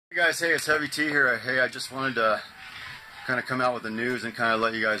Hey guys, hey, it's Heavy T here. Hey, I just wanted to kind of come out with the news and kind of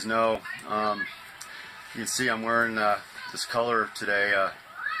let you guys know. You can see I'm wearing this color today.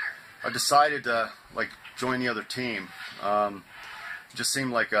 I decided to join the other team. Just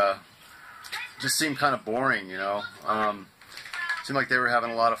seemed kind of boring, you know. Seemed like they were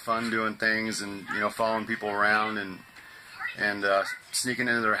having a lot of fun doing things and following people around and sneaking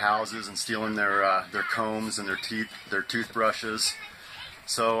into their houses and stealing their combs and their toothbrushes.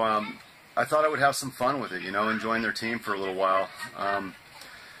 So I thought I would have some fun with it, and join their team for a little while.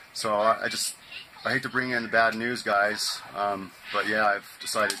 So I hate to bring in the bad news, guys, but yeah, I've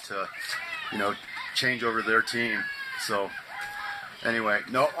decided to, change over to their team. So anyway,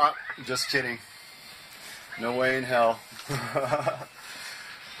 no, just kidding. No way in hell. Did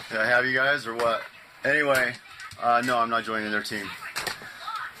I have you guys or what? Anyway, no, I'm not joining their team.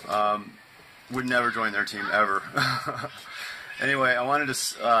 Would never join their team, ever. Anyway, I wanted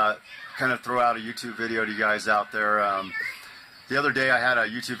to kind of throw out a YouTube video to you guys out there. The other day I had a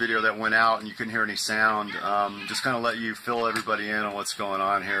YouTube video that went out and you couldn't hear any sound. Just kind of let you fill everybody in on what's going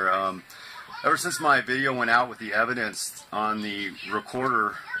on here. Ever since my video went out with the evidence on the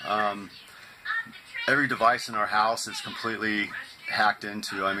recorder, every device in our house is completely hacked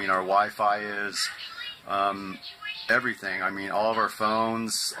into. I mean, our Wi-Fi is, everything. I mean, all of our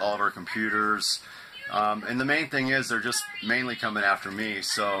phones, all of our computers. And the main thing is they're just mainly coming after me,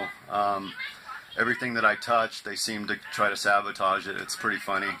 so everything that I touch, they seem to try to sabotage it. It's pretty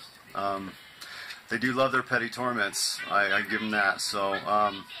funny. They do love their petty torments. I give them that. So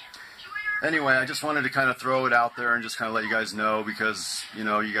anyway, I just wanted to kind of throw it out there and just kind of let you guys know because, you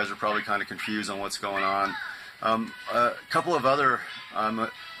guys are probably kind of confused on what's going on. A couple of other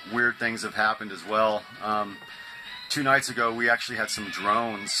weird things have happened as well. 2 nights ago, we actually had some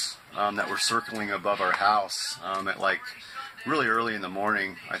drones that were circling above our house at really early in the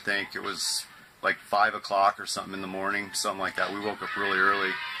morning. I think it was 5 o'clock or something in the morning, something like that. We woke up really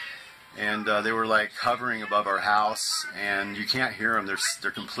early, and they were hovering above our house, and you can't hear them.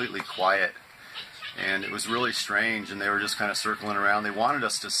 They're completely quiet, and it was really strange. And they were just kind of circling around. They wanted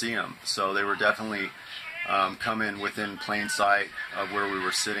us to see them, so they were definitely coming within plain sight of where we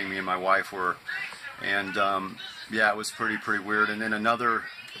were sitting. Me and my wife were, and yeah, it was pretty weird. And then another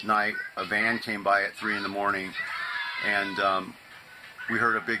night, a van came by at 3 in the morning, and we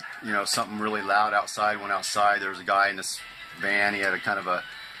heard a big, something really loud outside. Went outside. There was a guy in this van. He had a kind of a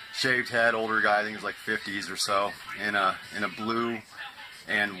shaved head, older guy. I think he was 50s or so, in a blue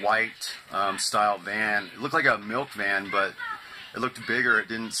and white style van. It looked like a milk van, but it looked bigger. It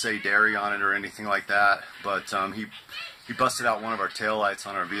didn't say dairy on it or anything like that. But he busted out one of our taillights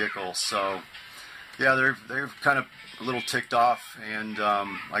on our vehicle. So yeah, they're kind of a little ticked off, and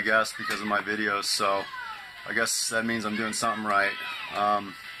I guess because of my videos, so I guess that means I'm doing something right.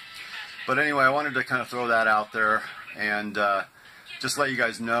 But anyway, I wanted to kind of throw that out there and just let you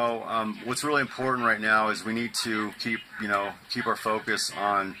guys know what's really important right now is we need to keep our focus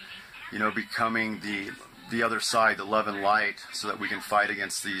on becoming the other side, the love and light, so that we can fight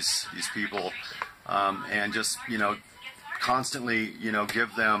against these people, and just constantly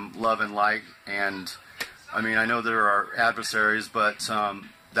give them love and light. And I mean, I know there are adversaries, but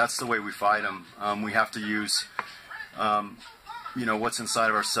that's the way we fight them. We have to use, what's inside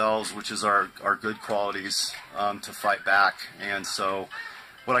of ourselves, which is our good qualities, to fight back. And so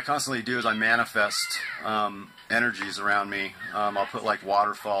what I constantly do is I manifest energies around me. I'll put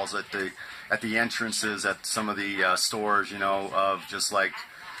waterfalls at the entrances at some of the stores, of just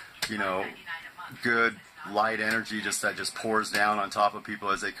good light energy that just pours down on top of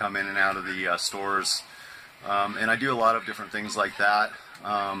people as they come in and out of the stores. And I do a lot of different things like that,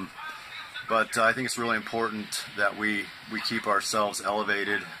 but I think it's really important that we keep ourselves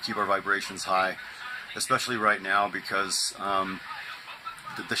elevated, keep our vibrations high, especially right now because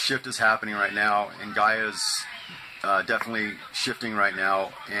the shift is happening right now, and Gaia's definitely shifting right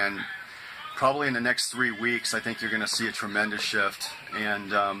now, and probably in the next 3 weeks I think you're going to see a tremendous shift,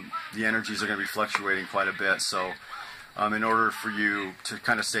 and the energies are going to be fluctuating quite a bit. So in order for you to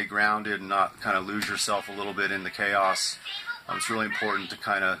kind of stay grounded and not kind of lose yourself a little bit in the chaos, it's really important to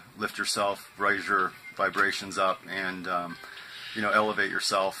kind of lift yourself, raise your vibrations up, and elevate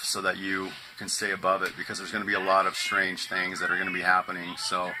yourself so that you can stay above it, because there's going to be a lot of strange things that are going to be happening.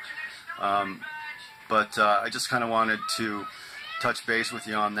 So but I just kind of wanted to touch base with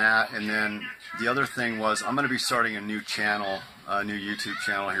you on that. And then the other thing was I'm going to be starting a new channel, a new YouTube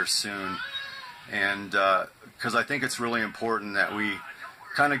channel here soon, and because I think it's really important that we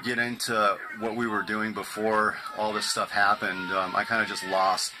kind of get into what we were doing before all this stuff happened. I kind of just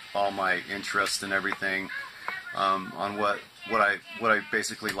lost all my interest and everything on what what I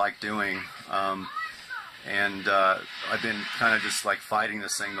basically like doing. And I've been kind of just like fighting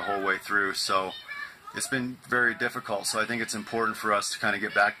this thing the whole way through, so it's been very difficult. So I think it's important for us to kind of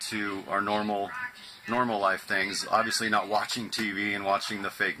get back to our normal life things. Obviously not watching TV and watching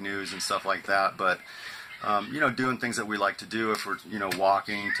the fake news and stuff like that, but you know, doing things that we like to do if we're, you know,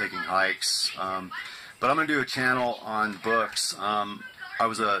 walking, taking hikes. But I'm going to do a channel on books. I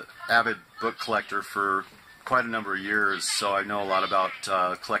was an avid book collector for quite a number of years, so I know a lot about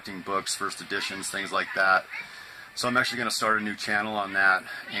collecting books, first editions, things like that. So I'm actually going to start a new channel on that,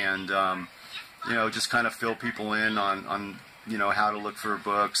 and you know, just kind of fill people in on you know, how to look for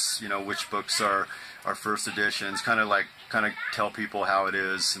books, you know, which books are first editions, kind of tell people how it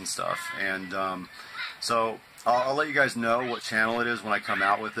is and stuff. And so I'll let you guys know what channel it is when I come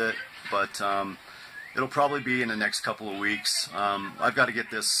out with it, but it'll probably be in the next couple of weeks. I've got to get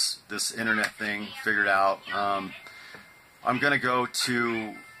this internet thing figured out. I'm actually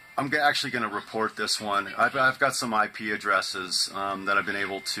going to report this one. I've got some IP addresses that I've been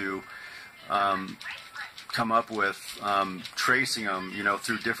able to come up with, tracing them, you know,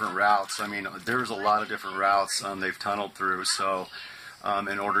 through different routes. I mean, there's a lot of different routes they've tunneled through, so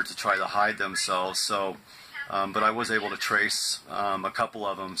in order to try to hide themselves. So. But I was able to trace a couple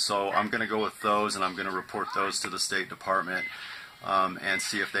of them, so I'm going to go with those, and I'm going to report those to the State Department and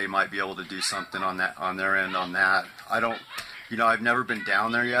see if they might be able to do something on their end on that. You know, I've never been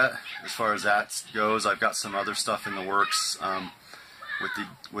down there yet as far as that goes. I've got some other stuff in the works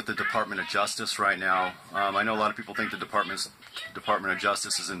with the Department of Justice right now. I know a lot of people think the Department of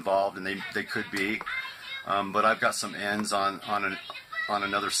Justice is involved, and they could be, but I've got some ends on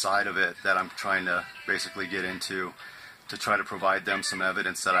another side of it that I'm trying to basically get into to try to provide them some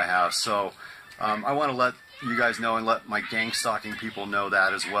evidence that I have. So I want to let you guys know and let my Gangstalking people know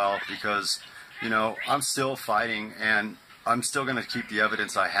that as well, because, you know, I'm still fighting, and I'm still going to keep the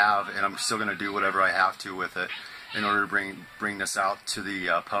evidence I have, and I'm still going to do whatever I have to with it in order to bring this out to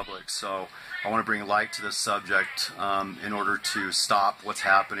the public. So I want to bring light to this subject in order to stop what's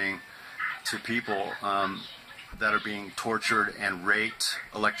happening to people that are being tortured and raped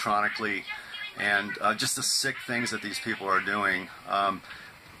electronically, and just the sick things that these people are doing.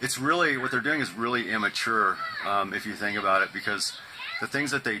 It's really, what they're doing is really immature, if you think about it, because the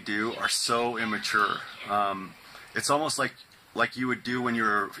things that they do are so immature. It's almost like you would do when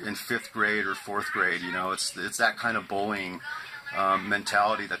you're in 5th grade or 4th grade. You know, it's that kind of bullying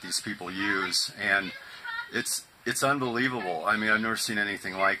mentality that these people use, and it's unbelievable. I mean, I've never seen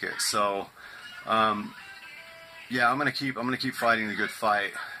anything like it. So yeah, I'm gonna keep fighting the good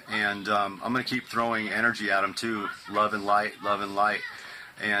fight, and I'm gonna keep throwing energy at them too, love and light,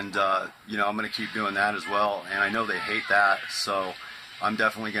 and you know, I'm gonna keep doing that as well. And I know they hate that, so I'm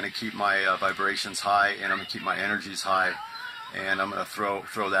definitely gonna keep my vibrations high, and I'm gonna keep my energies high, and I'm gonna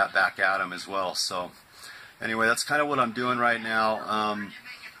throw that back at them as well. So anyway, that's kind of what I'm doing right now.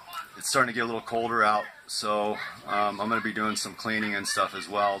 It's starting to get a little colder out, so I'm gonna be doing some cleaning and stuff as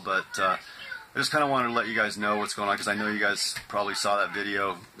well, but I just kind of wanted to let you guys know what's going on, because I know you guys probably saw that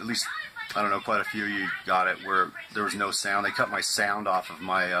video. At least, I don't know, quite a few of you got it, where there was no sound. They cut my sound off of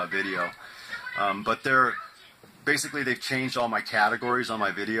my video. But they've changed all my categories on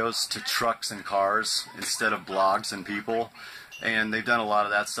my videos to trucks and cars instead of blogs and people. And they've done a lot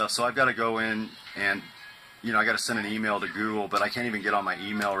of that stuff. So I've got to go in and, you know, I got to send an email to Google, but I can't even get on my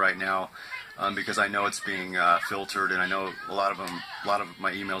email right now. Because I know it's being filtered, and I know a lot of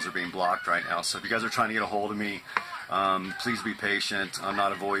my emails are being blocked right now. So if you guys are trying to get a hold of me, please be patient. I'm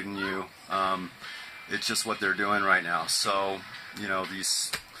not avoiding you. It's just what they're doing right now. So, you know,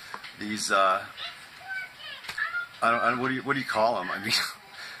 these what do you call them?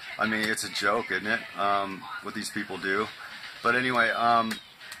 I mean, it's a joke, isn't it? What these people do. But anyway,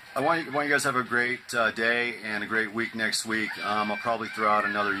 I want you guys to have a great day and a great week next week. I'll probably throw out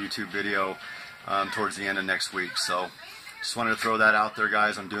another YouTube video towards the end of next week. So just wanted to throw that out there,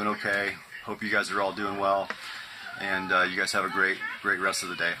 guys. I'm doing okay. Hope you guys are all doing well. And you guys have a great rest of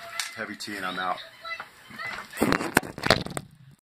the day. Heavy tea, and I'm out.